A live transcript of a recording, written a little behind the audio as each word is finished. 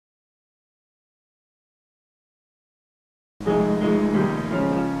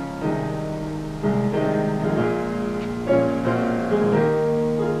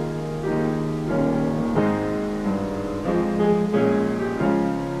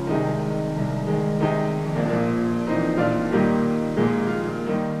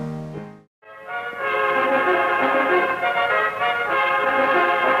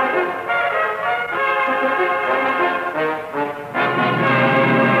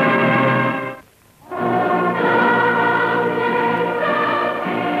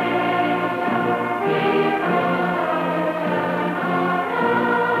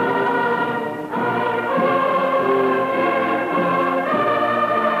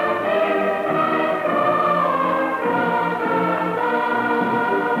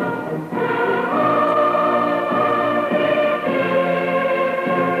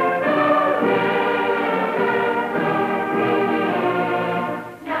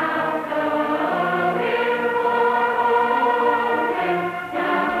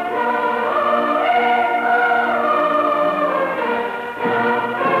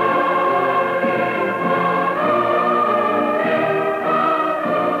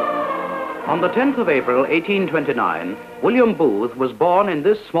On the 10th of April, 1829, William Booth was born in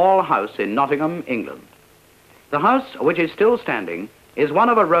this small house in Nottingham, England. The house, which is still standing, is one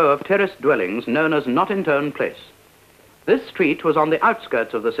of a row of terraced dwellings known as Nottington Place. This street was on the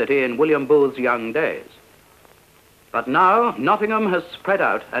outskirts of the city in William Booth's young days. But now, Nottingham has spread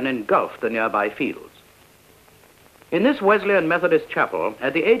out and engulfed the nearby fields. In this Wesleyan Methodist chapel,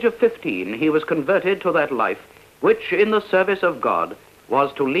 at the age of 15, he was converted to that life which, in the service of God,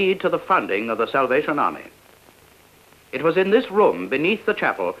 was to lead to the founding of the Salvation Army. It was in this room, beneath the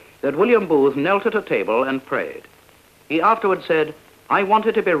chapel, that William Booth knelt at a table and prayed. He afterward said, "I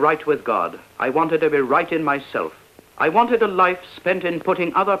wanted to be right with God. I wanted to be right in myself. I wanted a life spent in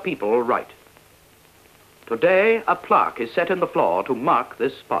putting other people right." Today, a plaque is set in the floor to mark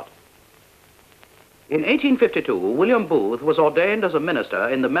this spot. In 1852, William Booth was ordained as a minister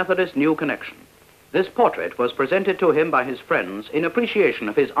in the Methodist New Connection. This portrait was presented to him by his friends in appreciation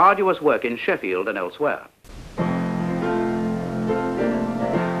of his arduous work in Sheffield and elsewhere.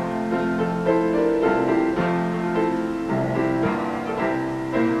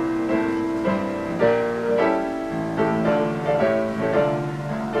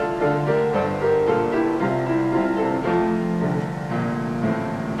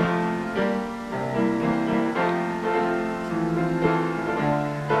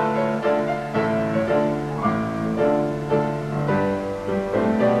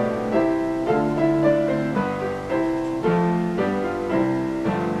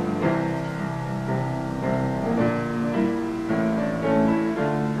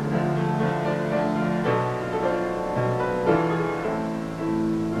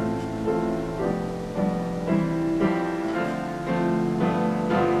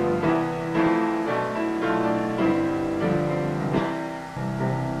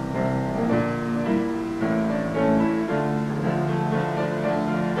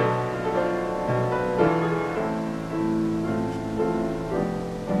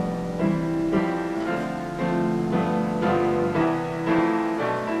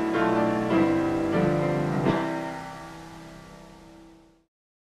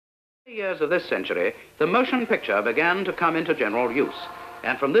 50 years of this century, the motion picture began to come into general use,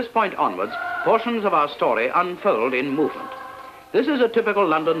 and from this point onwards, portions of our story unfold in movement. This is a typical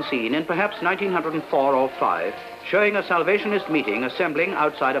London scene in perhaps 1904 or 5, showing a Salvationist meeting assembling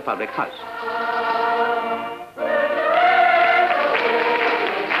outside a public house.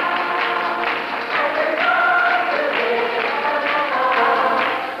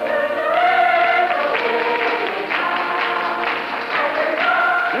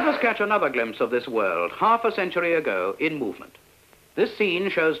 Let us catch another glimpse of this world, half a century ago, in movement. This scene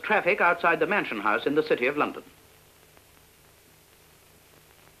shows traffic outside the Mansion House in the City of London.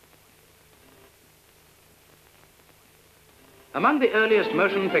 Among the earliest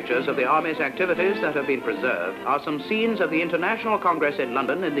motion pictures of the Army's activities that have been preserved are some scenes of the International Congress in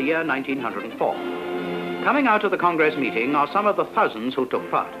London in the year 1904. Coming out of the Congress meeting are some of the thousands who took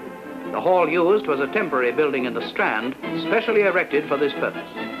part. The hall used was a temporary building in the Strand, specially erected for this purpose.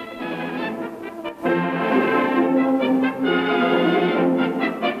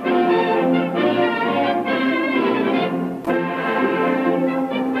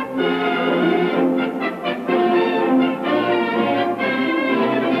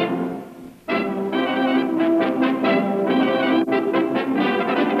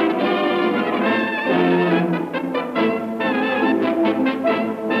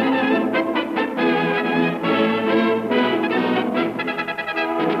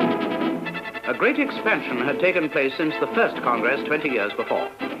 Great expansion had taken place since the first Congress 20 years before.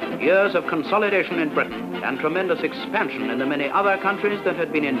 Years of consolidation in Britain and tremendous expansion in the many other countries that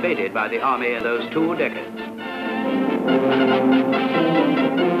had been invaded by the Army in those 2 decades.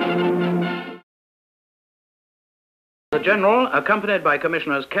 The General, accompanied by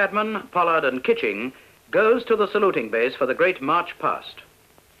Commissioners Cadman, Pollard and Kitching, goes to the saluting base for the great march past.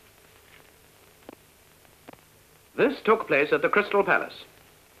 This took place at the Crystal Palace.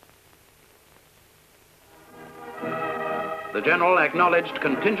 The General acknowledged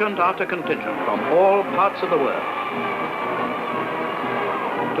contingent after contingent from all parts of the world.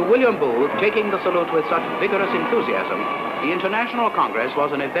 To William Booth, taking the salute with such vigorous enthusiasm, the International Congress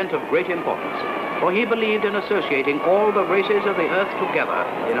was an event of great importance, for he believed in associating all the races of the earth together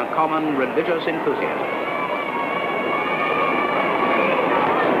in a common religious enthusiasm.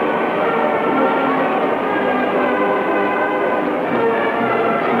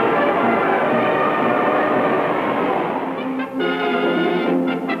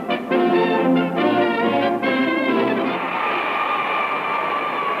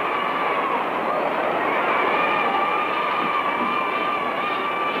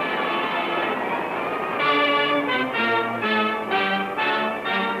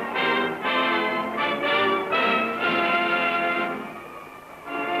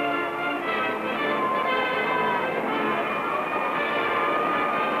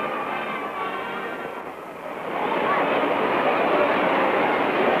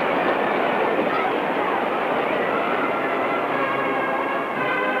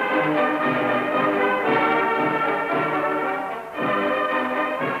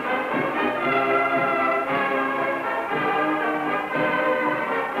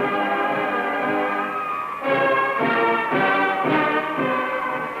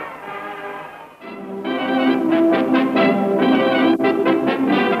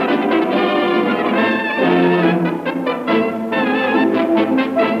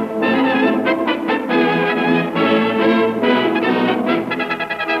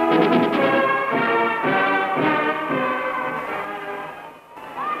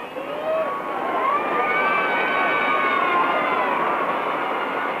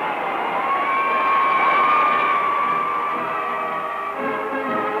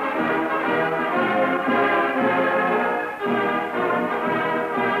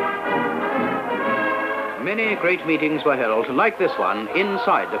 many great meetings were held, like this one,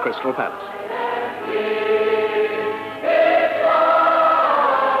 inside the Crystal Palace.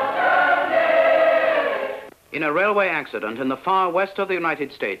 In a railway accident in the far west of the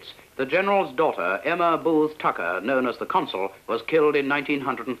United States, the General's daughter, Emma Booth Tucker, known as the Consul, was killed in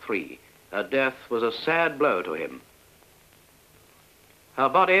 1903. Her death was a sad blow to him. Her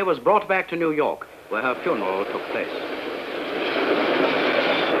body was brought back to New York, where her funeral took place.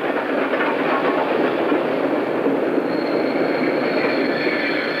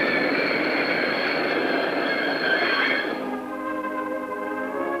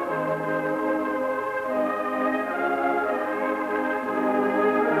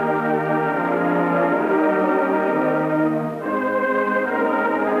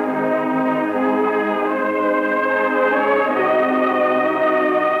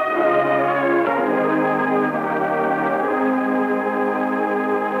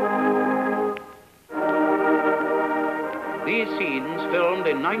 These scenes, filmed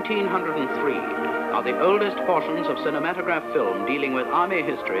in 1903, are the oldest portions of cinematograph film dealing with Army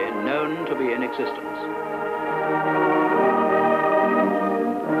history known to be in existence.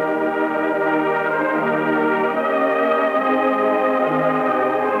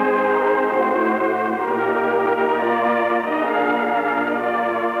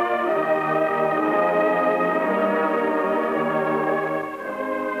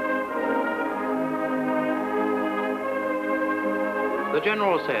 The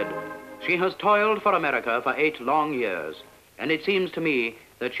General said, "She has toiled for America for 8 long years, and it seems to me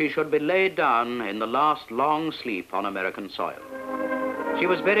that she should be laid down in the last long sleep on American soil." She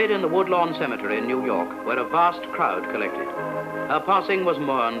was buried in the Woodlawn Cemetery in New York, where a vast crowd collected. Her passing was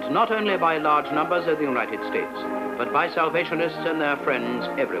mourned not only by large numbers in the United States, but by Salvationists and their friends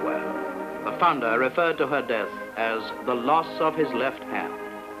everywhere. The founder referred to her death as the loss of his left hand.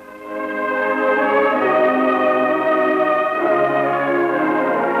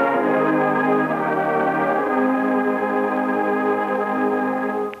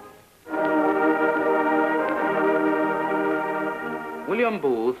 William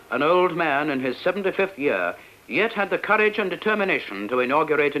Booth, an old man in his 75th year, yet had the courage and determination to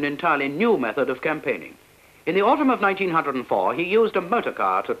inaugurate an entirely new method of campaigning. In the autumn of 1904, he used a motor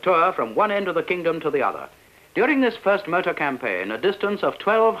car to tour from one end of the kingdom to the other. During this first motor campaign, a distance of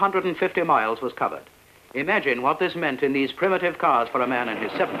 1,250 miles was covered. Imagine what this meant in these primitive cars for a man in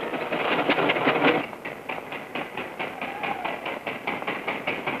his 70s.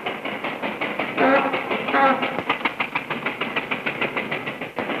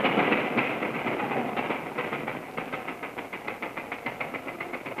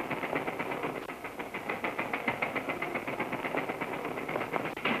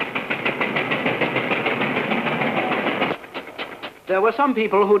 There were some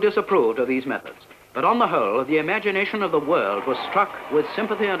people who disapproved of these methods, but on the whole, the imagination of the world was struck with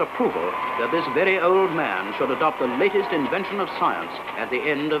sympathy and approval that this very old man should adopt the latest invention of science at the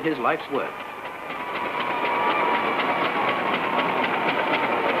end of his life's work.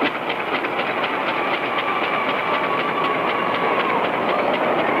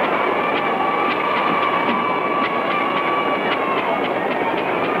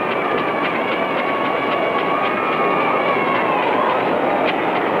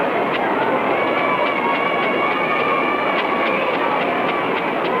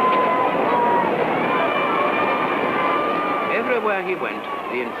 Everywhere he went,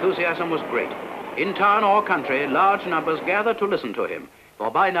 the enthusiasm was great. In town or country, large numbers gathered to listen to him,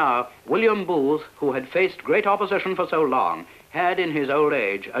 for by now, William Booth, who had faced great opposition for so long, had in his old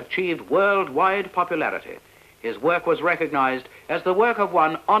age achieved worldwide popularity. His work was recognized as the work of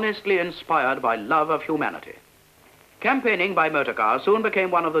one honestly inspired by love of humanity. Campaigning by motorcar soon became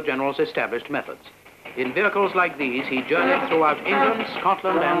one of the General's established methods. In vehicles like these, he journeyed throughout England,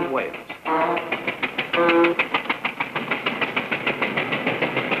 Scotland, and Wales.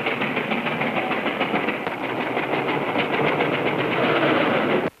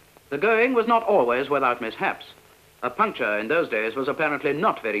 The going was not always without mishaps. A puncture in those days was apparently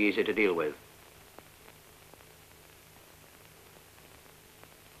not very easy to deal with.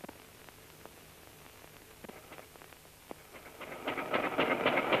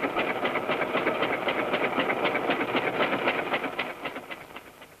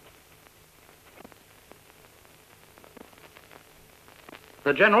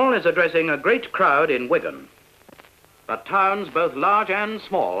 The General is addressing a great crowd in Wigan. But towns both large and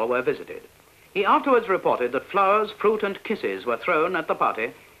small were visited. He afterwards reported that flowers, fruit, and kisses were thrown at the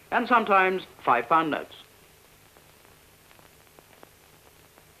party, and sometimes £5 notes.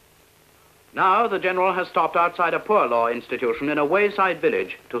 Now the General has stopped outside a poor law institution in a wayside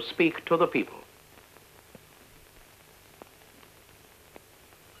village to speak to the people.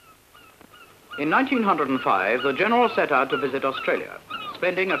 In 1905, the General set out to visit Australia,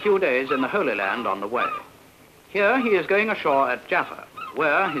 spending a few days in the Holy Land on the way. Here he is going ashore at Jaffa,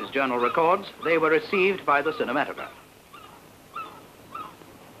 where, his journal records, they were received by the Cinematograph.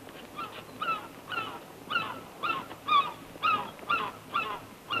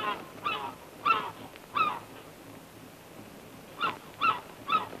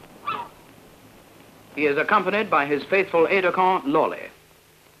 He is accompanied by his faithful aide-de-camp, Lawley.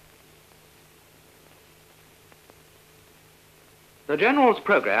 The General's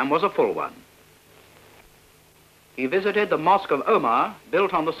program was a full one. He visited the Mosque of Omar,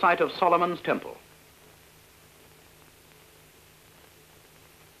 built on the site of Solomon's Temple.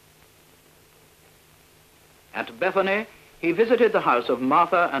 At Bethany, he visited the house of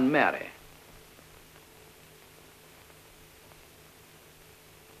Martha and Mary.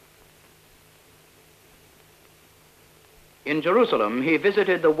 In Jerusalem, he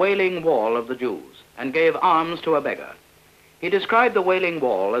visited the Wailing Wall of the Jews and gave alms to a beggar. He described the Wailing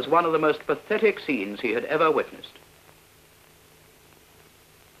Wall as one of the most pathetic scenes he had ever witnessed.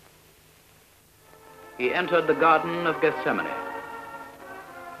 He entered the Garden of Gethsemane.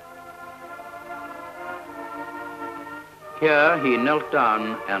 Here he knelt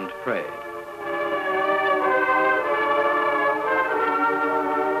down and prayed.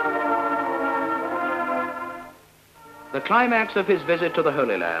 The climax of his visit to the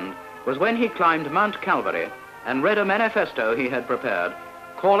Holy Land was when he climbed Mount Calvary and read a manifesto he had prepared,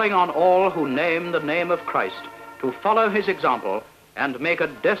 calling on all who name the name of Christ to follow his example and make a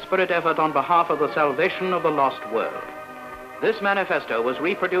desperate effort on behalf of the salvation of the lost world. This manifesto was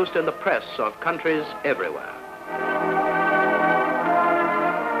reproduced in the press of countries everywhere.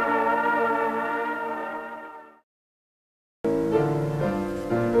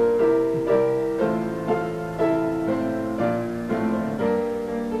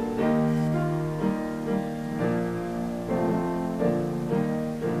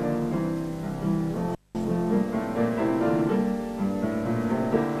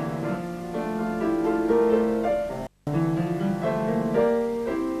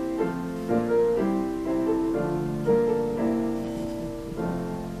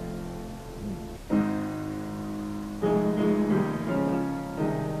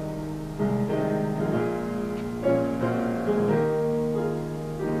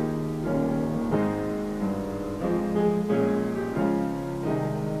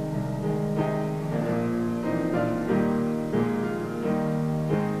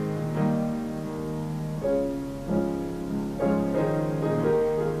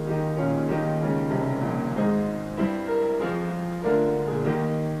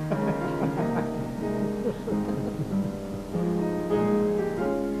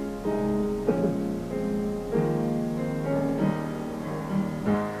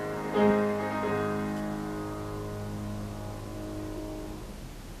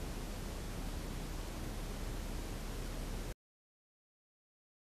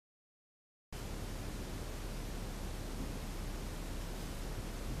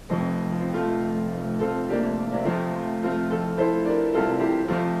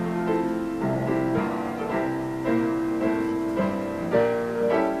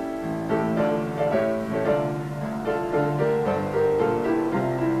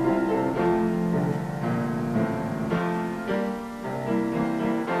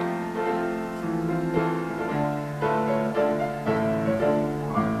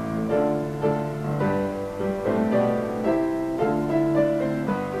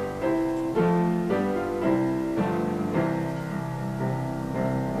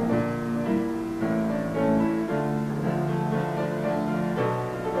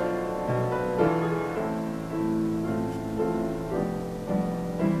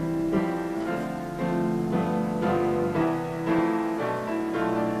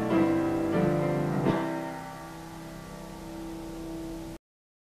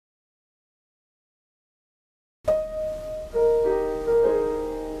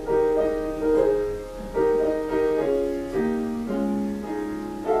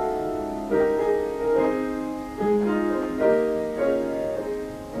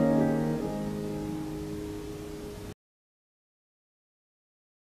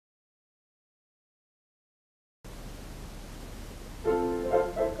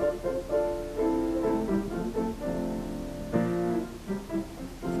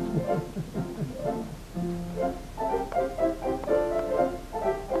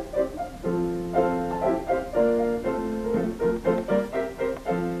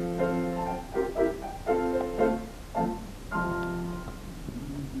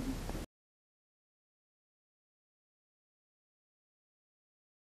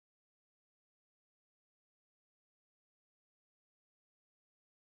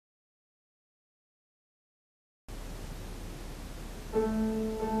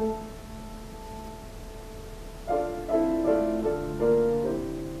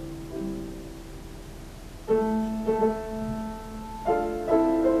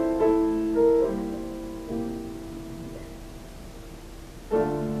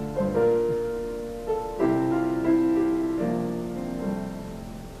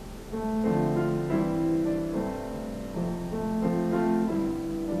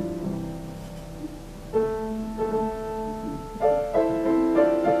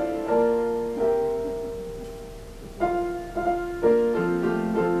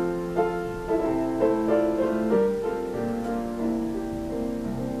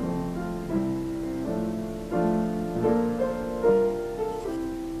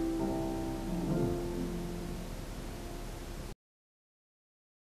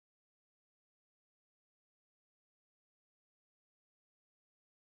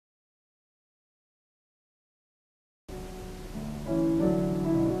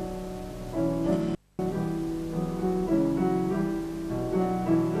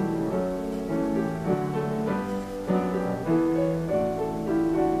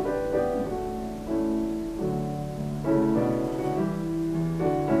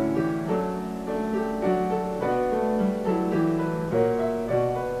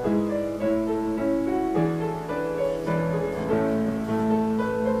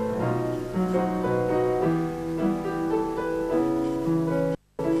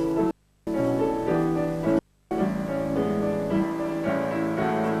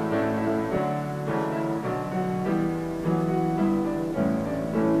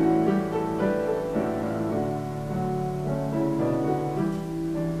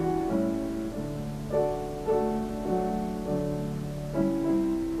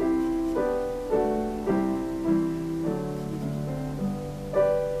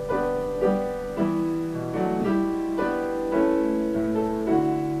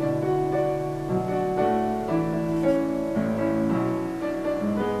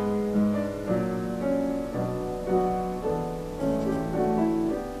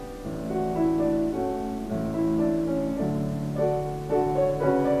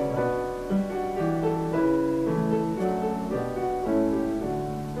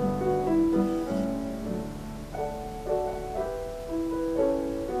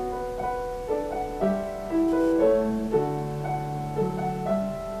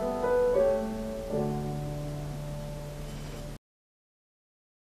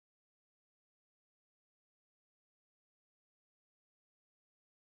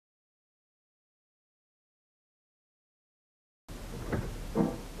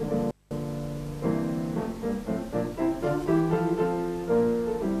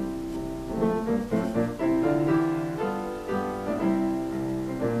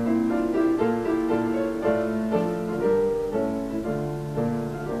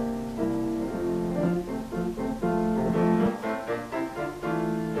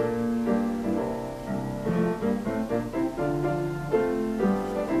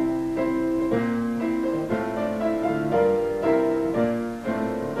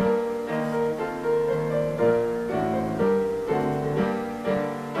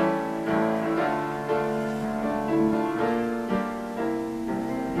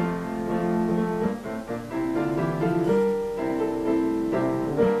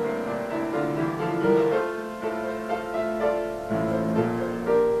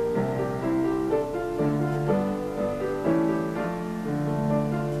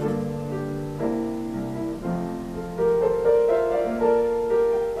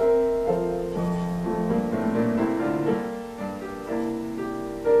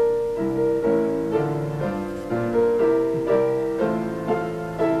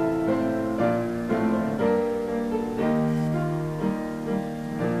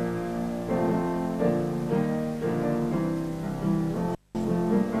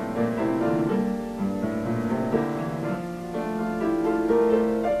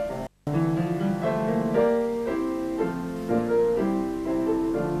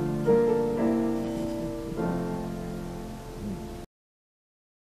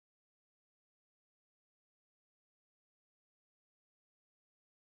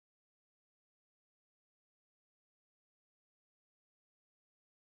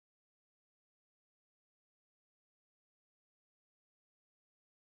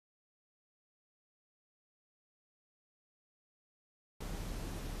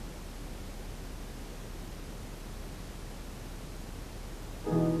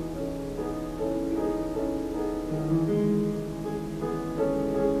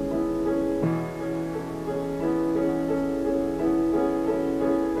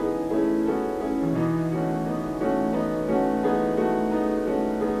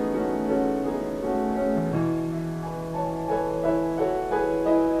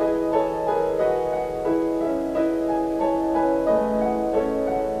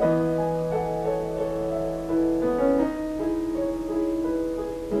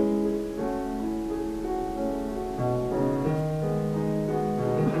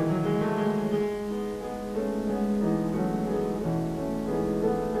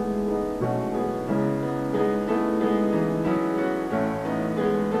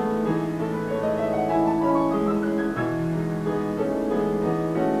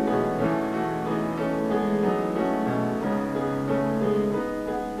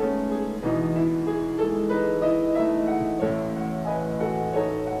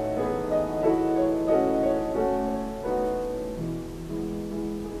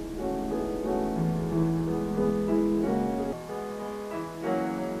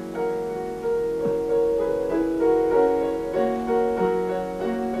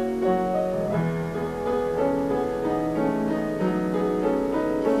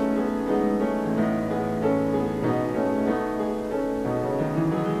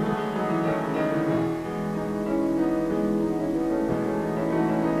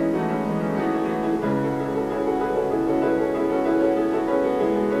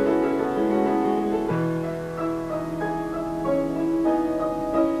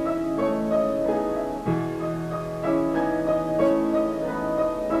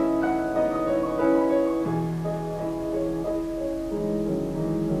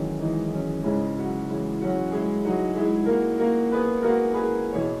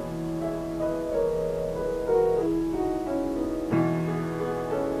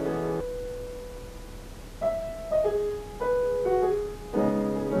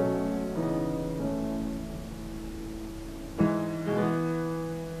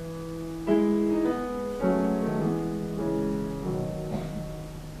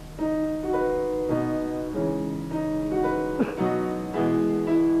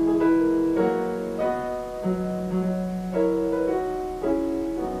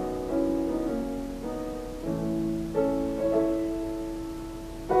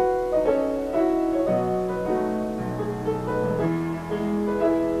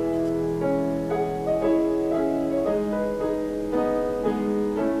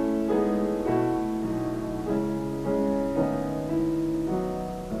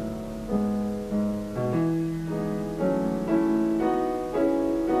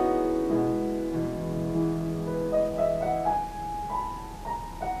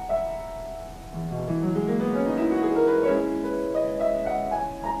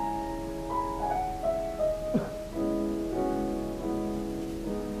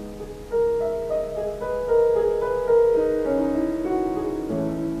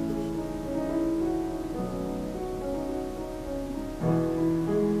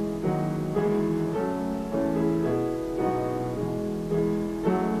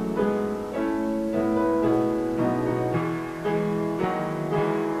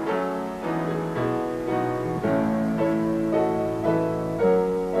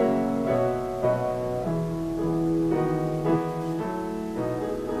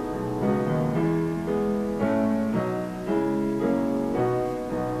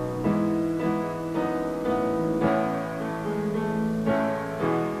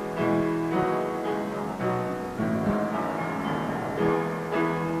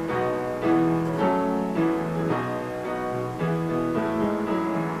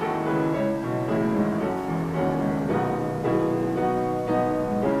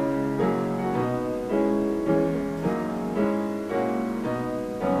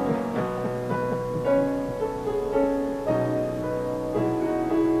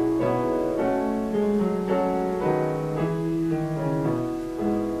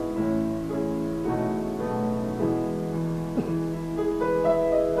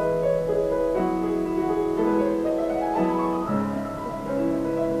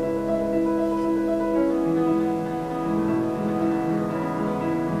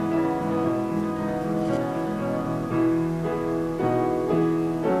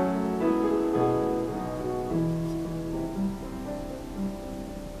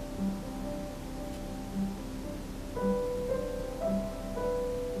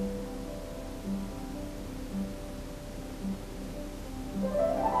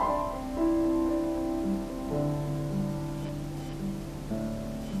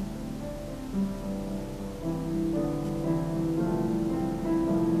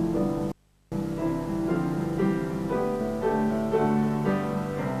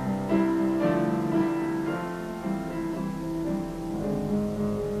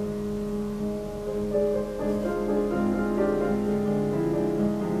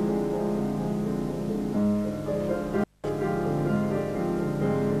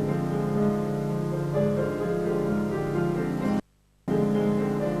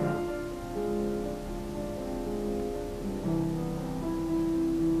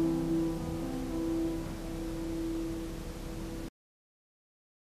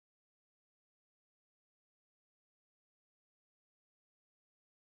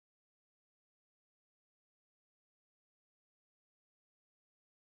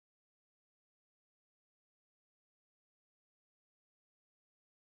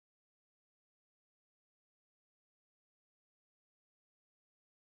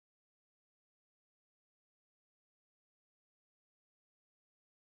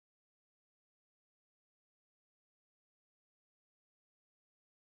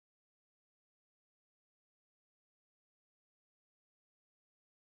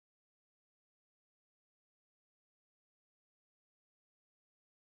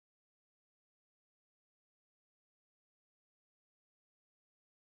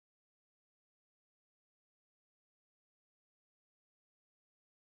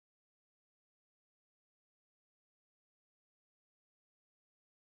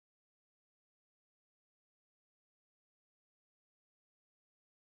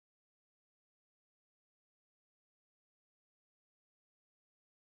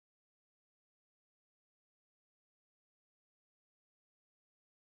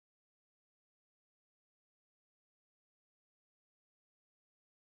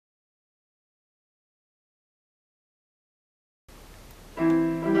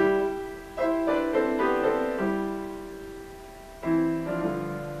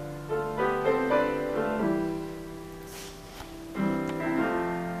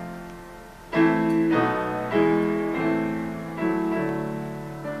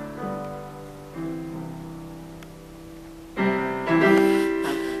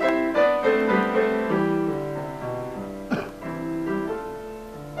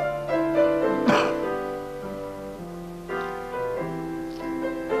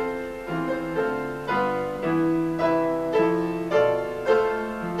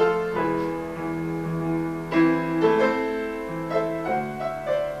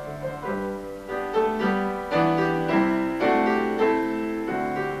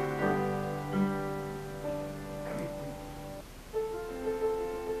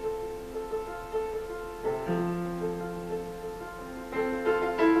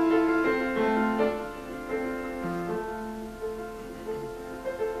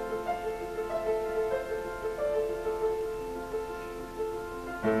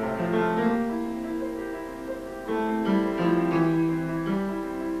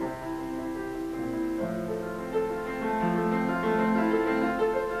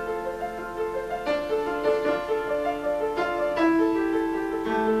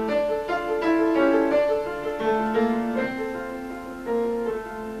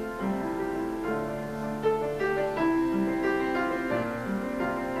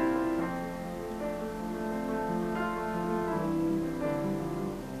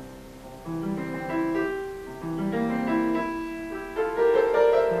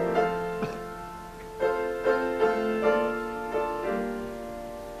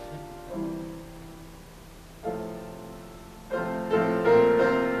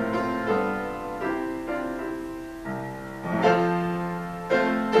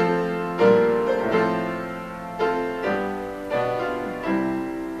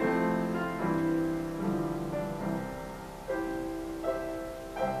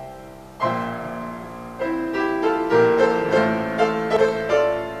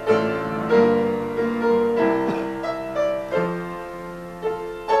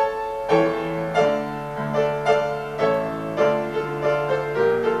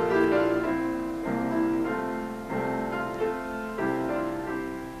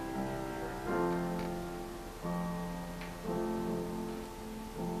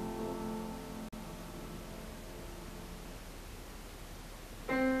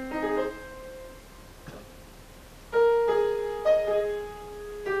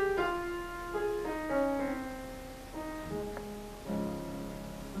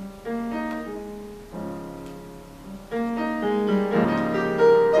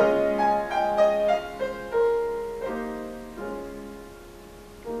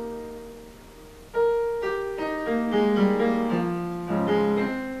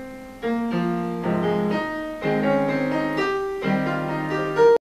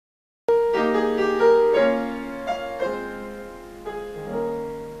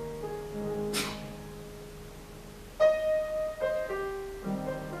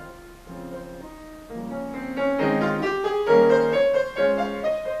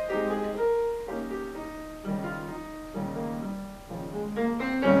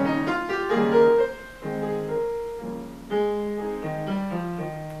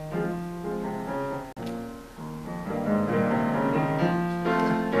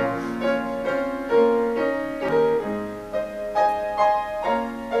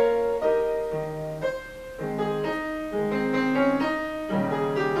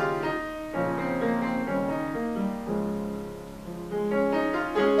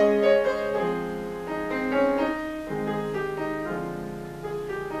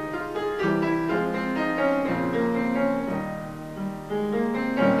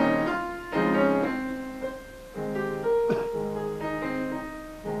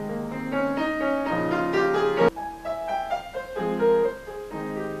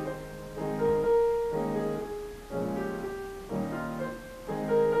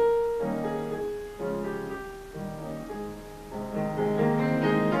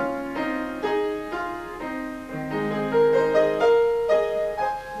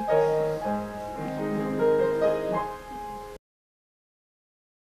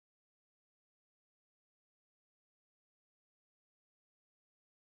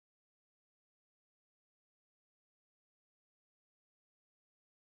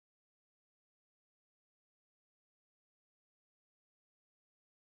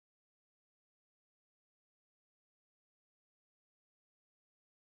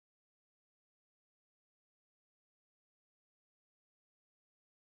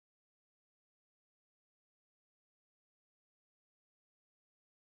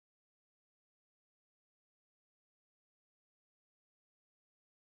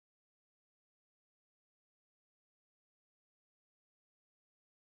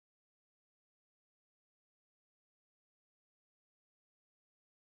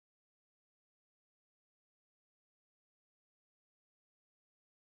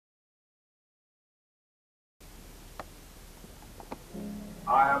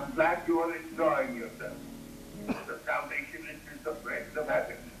 I am glad you are enjoying yourself. The Salvationist is the friend of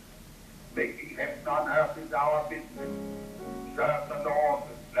happiness. Making heaven on earth is our business. Serve the Lord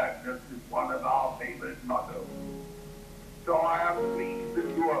with gladness is one of our favorite mottos. So I am pleased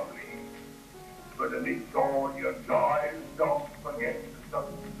that you are pleased. But amidst all your joys, don't forget the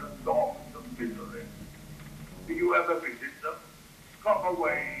substance of the misery. Do you ever visit them? Come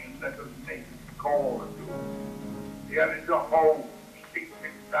away and let us make it call to you. Here is a home, sleep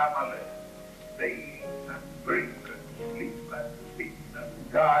in family. They eat and drink and sleep and feed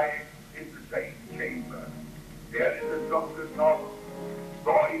and die in the same chamber. Here is a drunken novel,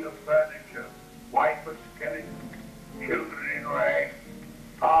 void of furniture, wife of skeleton, children in rags,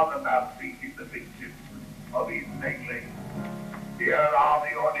 father maltreating the victims of his negligence. Here are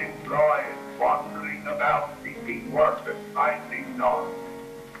the unemployed wandering about seeking work and finding none.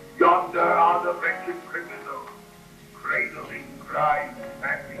 Yonder are the wretched criminals, cradled in crime,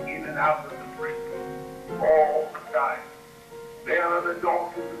 passing in and out of the prison all the time. There are the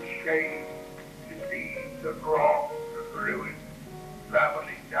daughters of shame, deceived and wronged and ruined,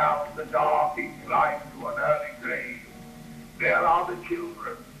 traveling down the dark incline to an early grave. There are the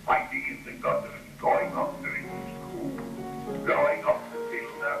children fighting in the gutters, going hungry to school, growing up to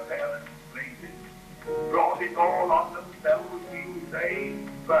fill their parents' places, brought it all on themselves, you say?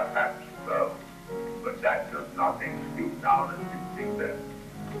 Perhaps so. But that does not excuse our assisting them.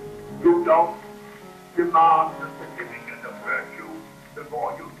 You don't demand the certificate of virtue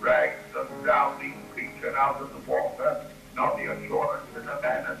before you drag the drowning creature out of the water, nor the assurance that a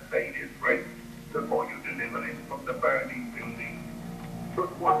man has paid his rent before you deliver him from the burning building.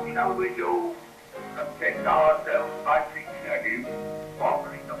 But what shall we do? Content ourselves by preaching a hymn,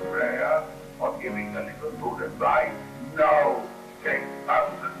 offering a prayer, or giving a little good advice? No.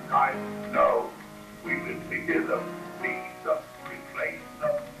 10,000 times no. We will forgive them, feed them, replace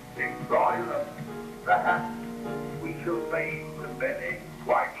them, employ them. Perhaps we shall fail to many,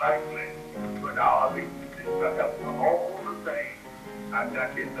 quite likely, but our business is to help them all the same, and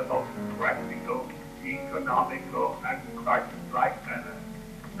that in the most practical, economical, and Christ-like manner.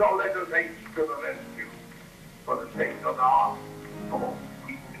 So let us haste to the rescue, for the sake of our own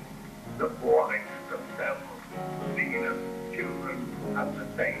people, the poor wretches themselves, leaders, children, and the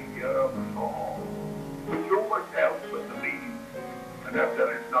Savior of us all. But you must help with the means, and if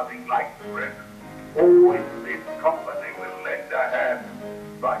there is nothing like the present, who in this company will lend a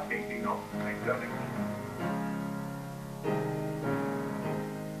hand by taking up the